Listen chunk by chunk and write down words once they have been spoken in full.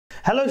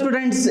Hello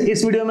students,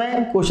 इस video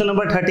में question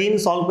number 13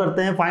 solve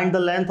करते हैं। Find the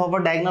length of a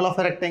diagonal of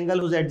a rectangle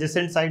whose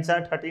adjacent sides are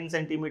 13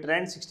 centimetre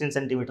and 16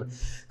 centimetre.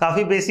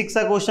 काफी basic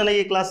सा question है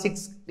ये, क्लास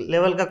 6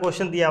 लेवल का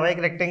क्वेश्चन दिया हुआ है।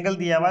 एक रेक्टेंगल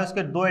दिया हुआ है,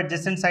 उसके दो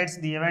एडजेसेंट साइड्स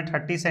दिए हुए हैं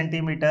 30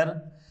 सेंटीमीटर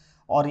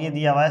और ये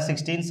दिया हुआ है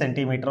 16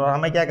 सेंटीमीटर। और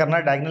हमें क्या करना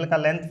है, डायगोनल का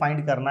लेंथ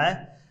फाइंड करना है।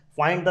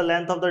 Find the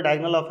length of the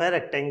diagonal of a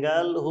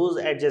rectangle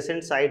whose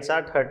adjacent sides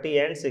are 30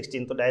 and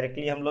 16। तो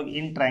डायरेक्टली हम लोग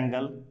in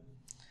triangle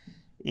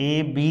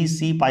A B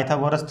C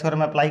Pythagoras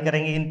theorem apply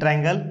करेंगे। In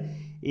triangle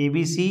A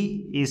B C,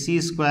 A C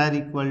square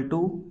equal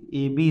to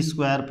A B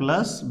square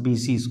plus B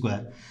C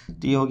square.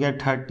 तो ये हो गया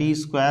 30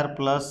 square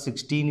plus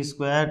 16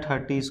 square,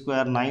 30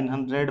 square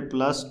 900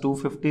 plus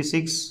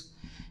 256,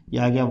 ये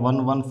आ गया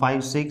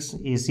 1156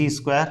 ए सी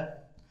square.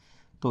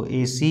 तो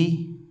ए सी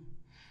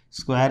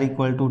square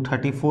equal to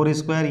 34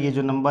 square. ये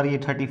जो नंबर ये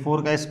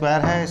 34 का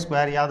स्क्वायर है,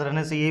 स्क्वायर याद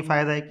रहने से यही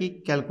फ़ायदा है कि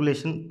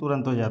कैलकुलेशन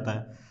तुरंत हो जाता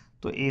है।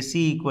 तो ए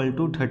सी इक्वल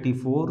टू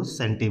 34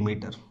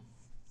 सेंटीमीटर।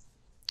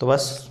 तो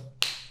बस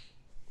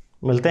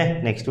मिलते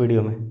हैं नेक्स्ट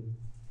वीडियो में।